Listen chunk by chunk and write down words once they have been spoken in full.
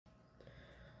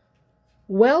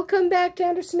Welcome back to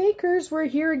Anderson Acres. We're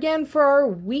here again for our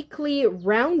weekly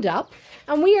roundup,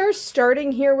 and we are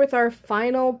starting here with our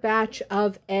final batch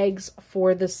of eggs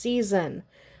for the season.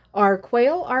 Our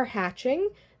quail are hatching.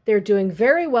 They're doing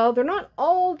very well. They're not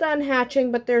all done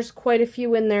hatching, but there's quite a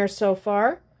few in there so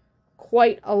far.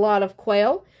 Quite a lot of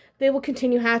quail. They will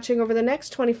continue hatching over the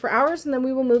next 24 hours, and then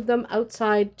we will move them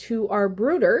outside to our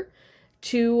brooder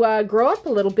to grow up a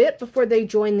little bit before they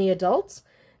join the adults.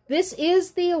 This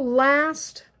is the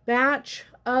last batch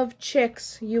of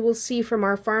chicks you will see from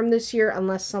our farm this year,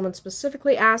 unless someone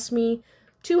specifically asks me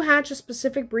to hatch a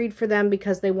specific breed for them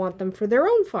because they want them for their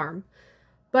own farm.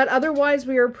 But otherwise,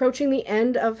 we are approaching the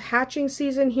end of hatching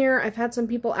season here. I've had some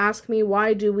people ask me,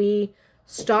 why do we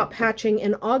stop hatching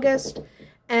in August?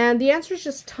 And the answer is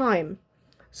just time.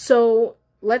 So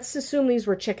let's assume these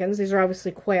were chickens. These are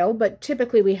obviously quail, but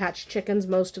typically we hatch chickens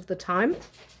most of the time.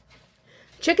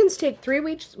 Chickens take 3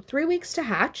 weeks to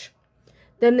hatch.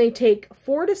 Then they take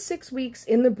 4 to 6 weeks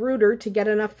in the brooder to get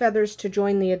enough feathers to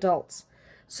join the adults.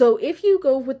 So if you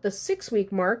go with the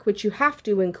 6-week mark, which you have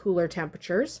to in cooler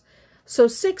temperatures, so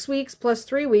 6 weeks plus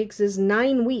 3 weeks is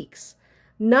 9 weeks.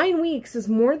 9 weeks is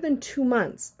more than 2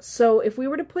 months. So if we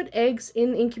were to put eggs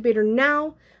in the incubator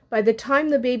now, by the time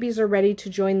the babies are ready to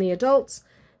join the adults,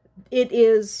 it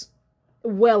is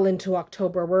well into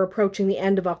October. We're approaching the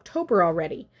end of October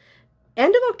already.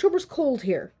 End of October's cold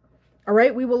here. All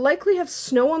right, we will likely have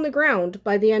snow on the ground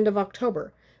by the end of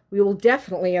October. We will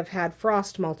definitely have had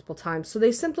frost multiple times, so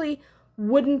they simply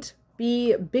wouldn't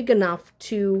be big enough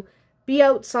to be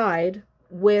outside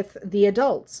with the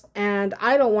adults. And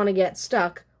I don't want to get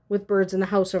stuck with birds in the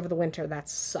house over the winter. That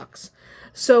sucks.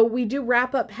 So we do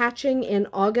wrap up hatching in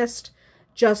August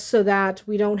just so that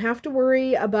we don't have to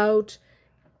worry about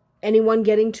anyone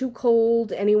getting too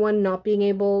cold, anyone not being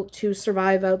able to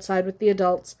survive outside with the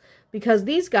adults, because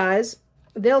these guys,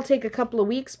 they'll take a couple of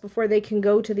weeks before they can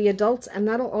go to the adults, and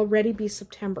that'll already be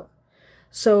September.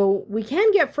 So we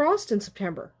can get frost in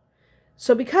September.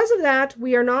 So because of that,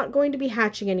 we are not going to be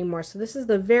hatching anymore. So this is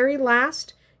the very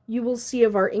last you will see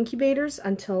of our incubators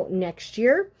until next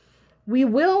year. We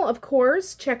will, of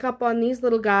course, check up on these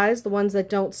little guys, the ones that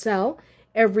don't sell,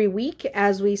 every week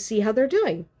as we see how they're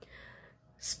doing.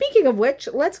 Speaking of which,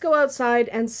 let's go outside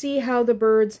and see how the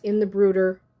birds in the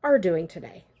brooder are doing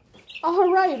today.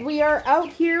 All right, we are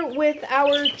out here with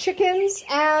our chickens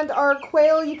and our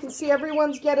quail. You can see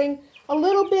everyone's getting a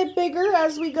little bit bigger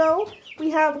as we go.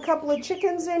 We have a couple of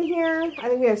chickens in here. I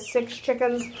think we have 6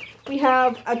 chickens. We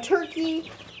have a turkey.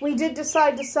 We did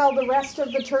decide to sell the rest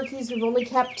of the turkeys. We've only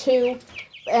kept 2.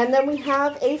 And then we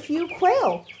have a few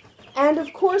quail. And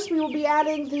of course, we will be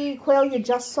adding the quail you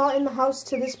just saw in the house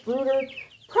to this brooder,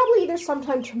 probably either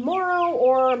sometime tomorrow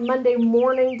or Monday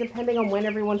morning, depending on when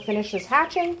everyone finishes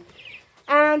hatching.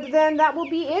 And then that will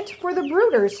be it for the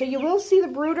brooder. So you will see the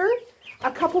brooder a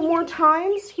couple more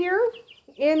times here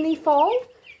in the fall.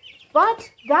 But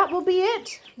that will be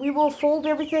it. We will fold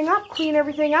everything up, clean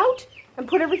everything out, and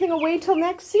put everything away till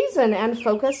next season and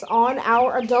focus on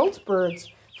our adult birds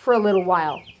for a little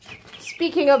while.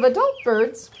 Speaking of adult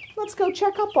birds, let's go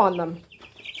check up on them.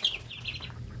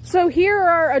 So here are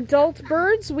our adult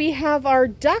birds. We have our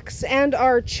ducks and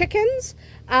our chickens.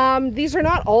 These are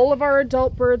not all of our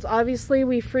adult birds. Obviously,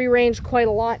 we free range quite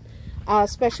a lot,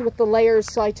 especially with the layers,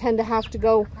 so I tend to have to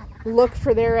go look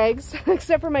for their eggs,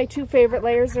 except for my 2 favorite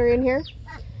layers are in here.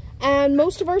 And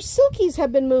most of our silkies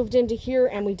have been moved into here,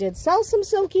 and we did sell some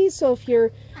silkies, so if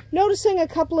you're noticing a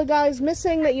couple of guys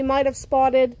missing that you might have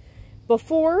spotted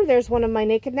before, there's one of my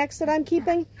naked necks that I'm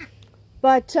keeping.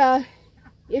 But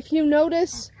if you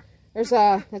notice, that's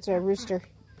a rooster.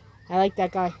 I like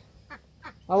that guy.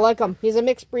 I like him. He's a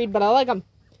mixed breed, but I like him.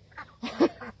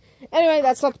 Anyway,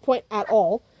 that's not the point at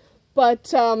all.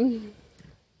 But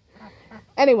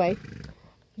anyway,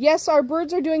 yes, our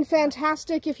birds are doing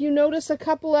fantastic. If you notice a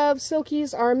couple of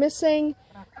silkies are missing,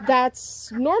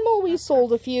 that's normal. We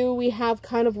sold a few. We have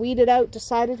kind of weeded out,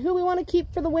 decided who we want to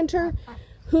keep for the winter,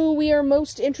 who we are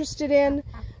most interested in.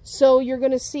 So you're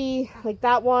going to see, like,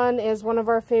 that one is one of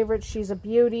our favorites. She's a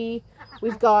beauty.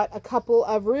 We've got a couple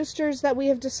of roosters that we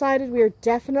have decided we are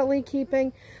definitely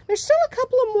keeping. There's still a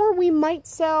couple of more we might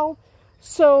sell.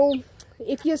 So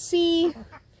if you see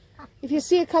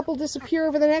a couple disappear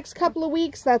over the next couple of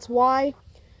weeks, that's why.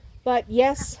 But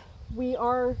yes, we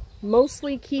are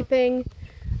mostly keeping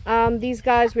these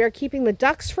guys. We are keeping the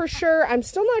ducks for sure. I'm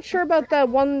still not sure about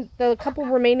the couple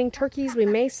remaining turkeys. We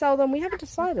may sell them. We haven't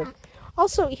decided.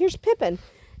 Also, here's Pippin.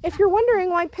 If you're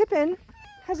wondering why Pippin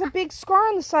has a big scar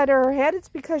on the side of her head, it's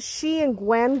because she and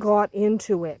Gwen got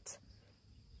into it.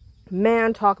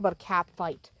 Man, talk about a cat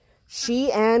fight.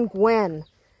 She and Gwen.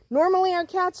 Normally our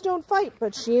cats don't fight,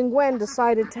 but she and Gwen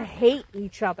decided to hate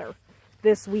each other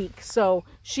this week. So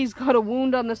she's got a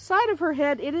wound on the side of her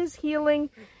head. It is healing,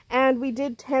 and we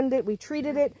did tend it. We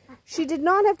treated it. She did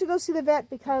not have to go see the vet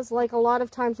because, like a lot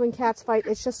of times when cats fight,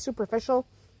 it's just superficial.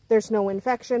 There's no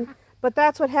infection. But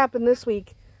that's what happened this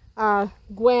week.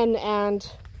 Gwen and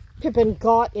Pippin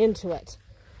got into it.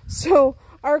 So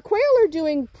our quail are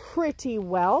doing pretty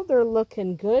well. They're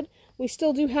looking good. We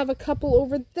still do have a couple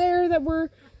over there that we're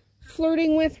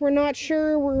flirting with. We're not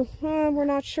sure. We're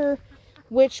not sure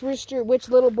which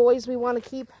little boys we want to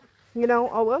keep. You know,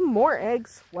 oh, more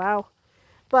eggs. Wow.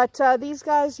 But these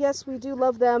guys, yes, we do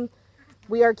love them.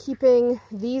 We are keeping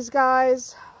these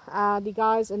guys, the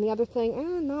guys, and the other thing.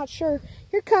 I'm not sure.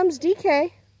 Here comes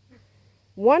DK,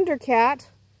 Wonder Cat.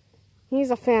 He's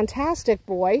a fantastic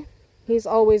boy. He's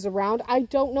always around. I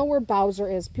don't know where Bowser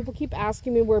is. People keep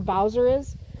asking me where Bowser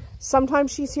is.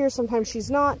 Sometimes she's here, sometimes she's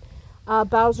not.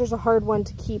 Bowser's a hard one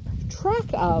to keep track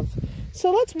of.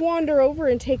 So let's wander over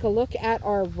and take a look at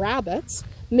our rabbits.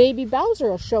 Maybe Bowser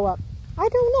will show up. I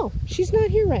don't know. She's not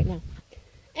here right now.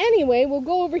 Anyway, we'll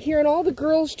go over here, and all the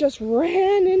girls just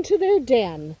ran into their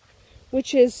den,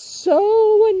 which is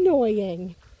so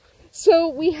annoying. So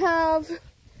we've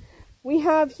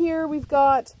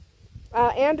got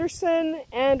Anderson,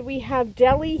 and we have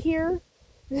Deli here.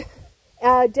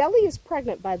 Deli is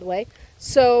pregnant, by the way.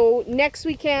 So next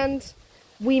weekend,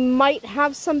 we might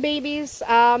have some babies.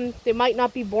 They might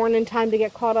not be born in time to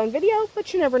get caught on video,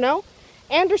 but you never know.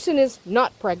 Anderson is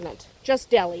not pregnant. Just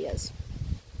Deli is.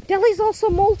 Deli's also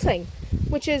molting,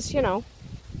 which is, you know,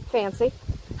 fancy.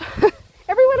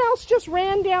 Everyone else just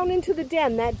ran down into the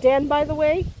den. That den, by the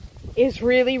way, is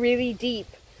really, really deep.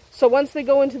 So once they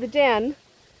go into the den,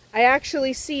 I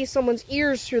actually see someone's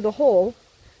ears through the hole.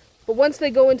 But once they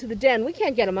go into the den, we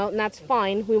can't get them out, and that's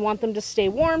fine. We want them to stay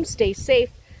warm, stay safe.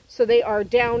 So they are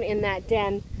down in that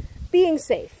den, being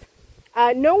safe.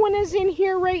 No one is in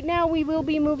here right now. We will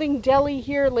be moving Deli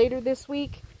here later this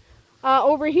week.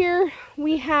 Over here,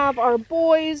 we have our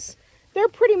boys. They're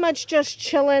pretty much just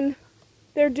chilling.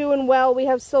 They're doing well. We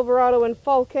have Silverado and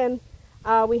Falcon.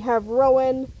 We have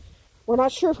Rowan. We're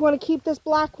not sure if we want to keep this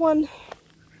black one.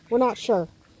 We're not sure.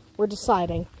 We're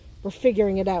deciding. We're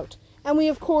figuring it out. And we,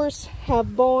 of course,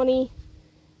 have Bonnie.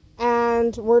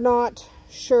 And we're not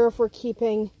sure if we're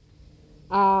keeping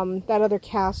that other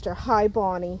caster. Hi,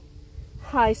 Bonnie.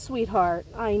 Hi, sweetheart.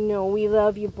 I know we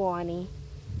love you, Bonnie.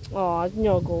 Aw,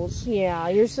 Nuggles. Yeah,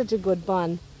 you're such a good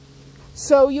bun.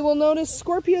 So you will notice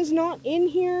Scorpio's not in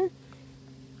here.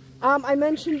 I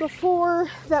mentioned before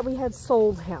that we had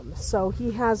sold him. So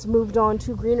he has moved on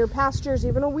to greener pastures.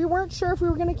 Even though we weren't sure if we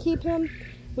were going to keep him,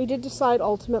 we did decide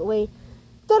ultimately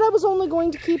that I was only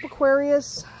going to keep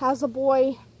Aquarius as a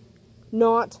boy,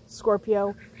 not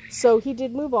Scorpio. So he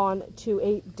did move on to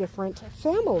a different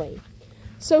family.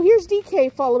 So here's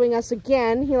DK following us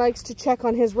again. He likes to check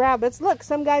on his rabbits. Look,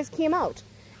 some guys came out.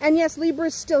 And yes,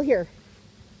 Libra's still here.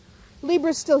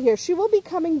 Libra's still here. She will be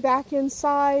coming back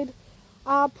inside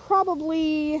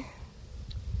probably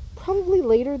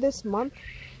later this month.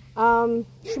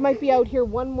 She might be out here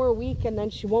one more week and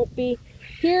then she won't be.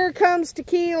 Here comes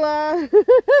Tequila.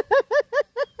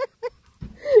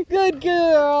 Good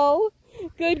girl.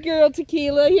 Good girl,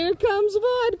 Tequila. Here comes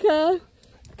Vodka.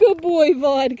 Good boy,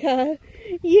 Vodka.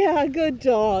 Yeah, good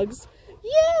dogs.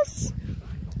 Yes!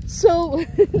 So,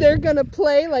 they're gonna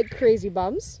play like crazy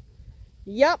bums.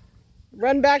 Yep.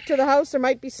 Run back to the house. There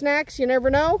might be snacks. You never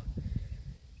know.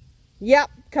 Yep,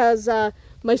 because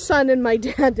my son and my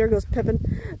dad, there goes Pippin.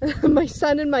 My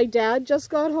son and my dad just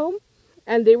got home,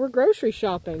 and they were grocery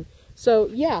shopping. So,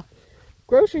 yeah,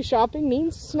 grocery shopping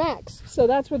means snacks. So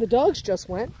that's where the dogs just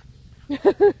went,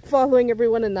 following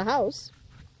everyone in the house.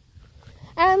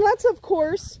 And let's, of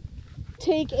course,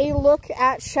 take a look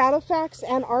at Shadowfax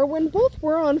and Arwen. Both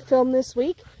were on film this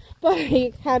week, but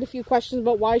I had a few questions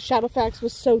about why Shadowfax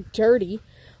was so dirty.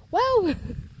 Well,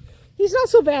 he's not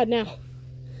so bad now.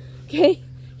 Okay?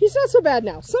 He's not so bad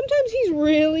now. Sometimes he's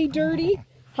really dirty.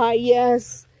 Hi,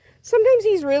 yes. Sometimes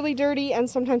he's really dirty, and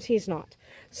sometimes he's not.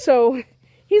 So,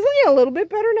 he's looking a little bit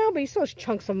better now, but he still has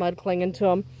chunks of mud clinging to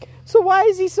him. So why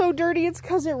is he so dirty? It's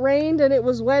because it rained and it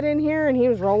was wet in here, and he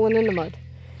was rolling in the mud.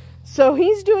 So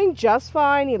he's doing just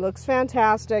fine. He looks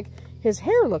fantastic. His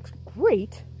hair looks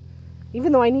great,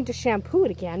 even though I need to shampoo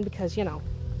it again because, you know.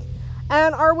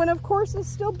 And Arwen, of course, is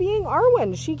still being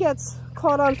Arwen. She gets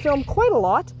caught on film quite a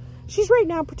lot. She's right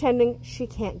now pretending she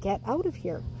can't get out of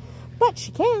here. But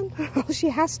she can. All she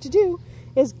has to do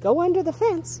is go under the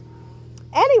fence.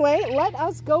 Anyway, let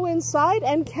us go inside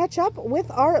and catch up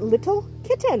with our little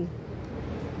kitten.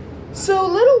 So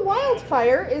little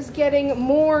Wildfire is getting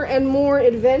more and more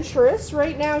adventurous.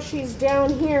 Right now she's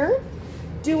down here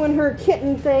doing her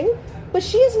kitten thing, but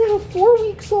she is now 4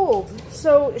 weeks old,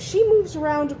 so she moves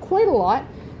around quite a lot.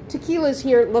 Tequila's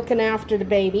here looking after the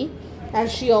baby,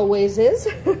 as she always is.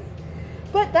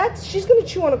 But she's going to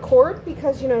chew on a cord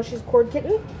because, you know, she's a cord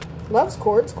kitten. Loves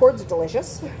cords. Cords are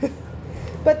delicious.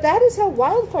 But that is how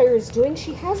Wildfire is doing.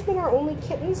 She has been our only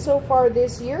kitten so far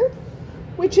this year,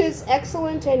 which is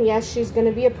excellent. And yes, she's going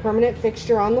to be a permanent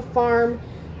fixture on the farm.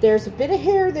 There's a bit of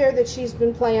hair there that she's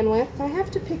been playing with. I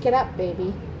have to pick it up,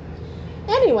 baby.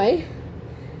 Anyway,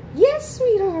 yes,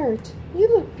 sweetheart, you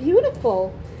look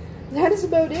beautiful. That is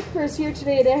about it for us here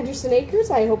today at Anderson Acres.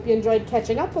 I hope you enjoyed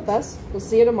catching up with us. We'll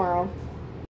see you tomorrow.